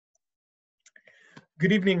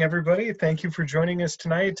Good evening, everybody. Thank you for joining us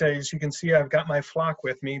tonight. As you can see, I've got my flock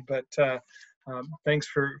with me, but thanks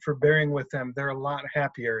for bearing with them. They're a lot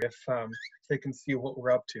happier if they can see what we're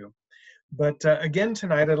up to. But again,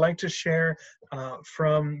 tonight, I'd like to share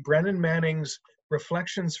from Brennan Manning's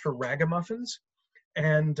Reflections for Ragamuffins.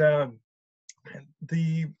 And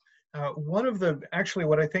the one of the, actually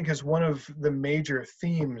what I think is one of the major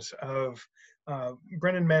themes of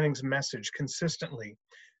Brennan Manning's message consistently.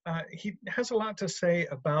 He has a lot to say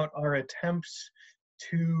about our attempts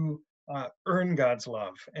to earn God's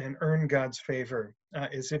love and earn God's favor,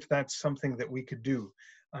 as if that's something that we could do.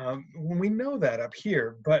 When we know that up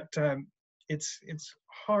here, but it's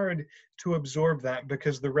hard to absorb that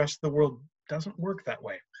because the rest of the world doesn't work that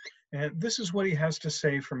way. And this is what he has to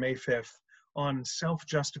say for May 5th on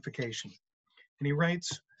self-justification. And he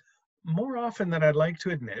writes, "More often than I'd like to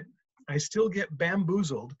admit, I still get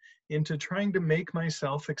bamboozled into trying to make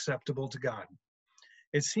myself acceptable to God.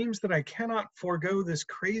 It seems that I cannot forego this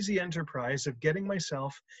crazy enterprise of getting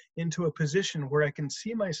myself into a position where I can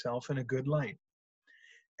see myself in a good light.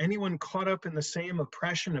 Anyone caught up in the same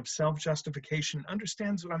oppression of self-justification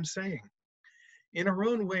understands what I'm saying. In our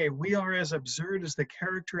own way, we are as absurd as the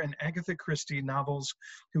character in Agatha Christie novels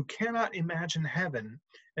who cannot imagine heaven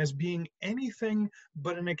as being anything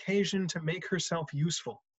but an occasion to make herself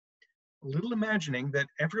useful, little imagining that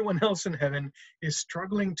everyone else in heaven is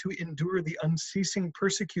struggling to endure the unceasing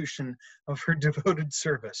persecution of her devoted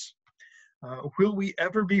service. Will we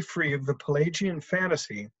ever be free of the Pelagian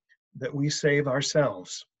fantasy that we save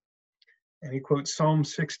ourselves?" And he quotes Psalm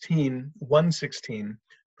 116,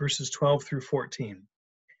 verses 12 through 14.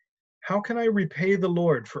 "How can I repay the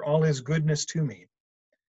Lord for all his goodness to me?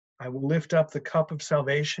 I will lift up the cup of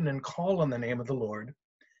salvation and call on the name of the Lord.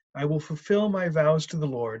 I will fulfill my vows to the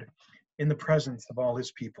Lord in the presence of all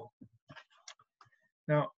his people."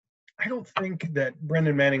 Now, I don't think that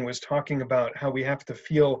Brendan Manning was talking about how we have to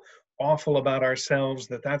feel awful about ourselves,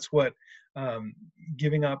 that's what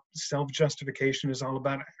giving up self-justification is all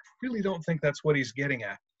about. I really don't think that's what he's getting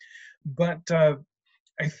at. But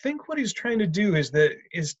I think what he's trying to do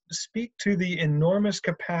is speak to the enormous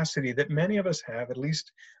capacity that many of us have, at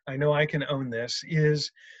least I know I can own this,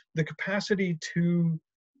 is the capacity to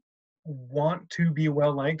want to be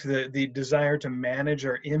well liked, the desire to manage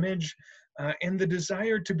our image, and the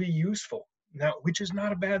desire to be useful, now, which is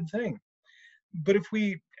not a bad thing. But if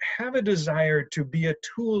we have a desire to be a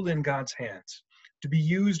tool in God's hands, to be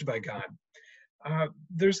used by God,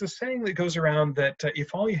 there's a saying that goes around that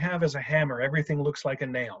if all you have is a hammer, everything looks like a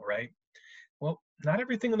nail, right? Well, not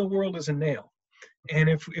everything in the world is a nail. And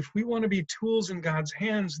if we want to be tools in God's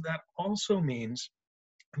hands, that also means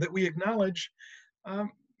that we acknowledge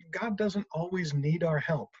God doesn't always need our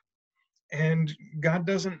help. And God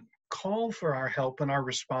doesn't call for our help and our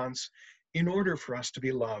response in order for us to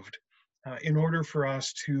be loved, in order for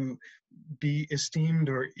us to be esteemed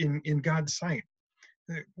or in God's sight.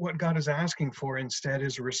 What God is asking for instead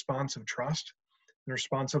is a response of trust, a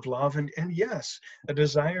response of love, and yes, a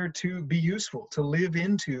desire to be useful, to live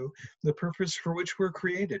into the purpose for which we're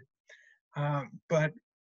created. But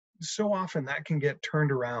so often that can get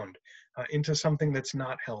turned around into something that's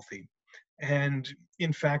not healthy, and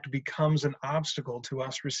in fact becomes an obstacle to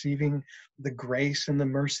us receiving the grace and the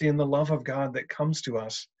mercy and the love of God that comes to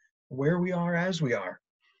us where we are as we are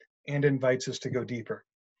and invites us to go deeper.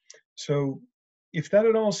 So if that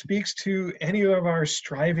at all speaks to any of our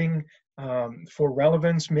striving for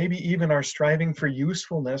relevance, maybe even our striving for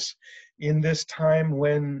usefulness in this time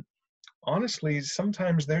when honestly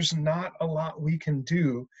sometimes there's not a lot we can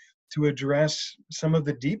do to address some of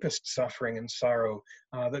the deepest suffering and sorrow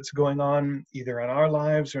that's going on either in our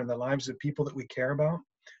lives or in the lives of people that we care about,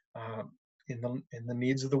 in the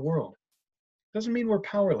needs of the world. Doesn't mean we're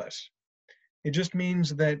powerless. It just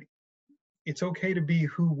means that it's okay to be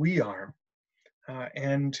who we are,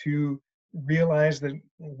 and to realize that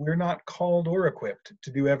we're not called or equipped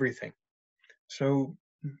to do everything. So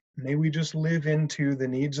may we just live into the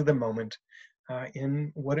needs of the moment,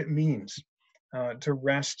 in what it means to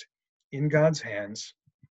rest in God's hands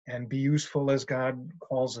and be useful as God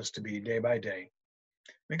calls us to be day by day.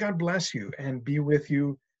 May God bless you and be with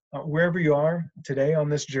you wherever you are today on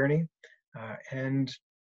this journey, and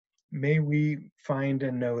may we find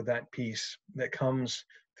and know that peace that comes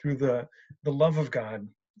through the love of God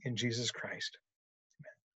in Jesus Christ.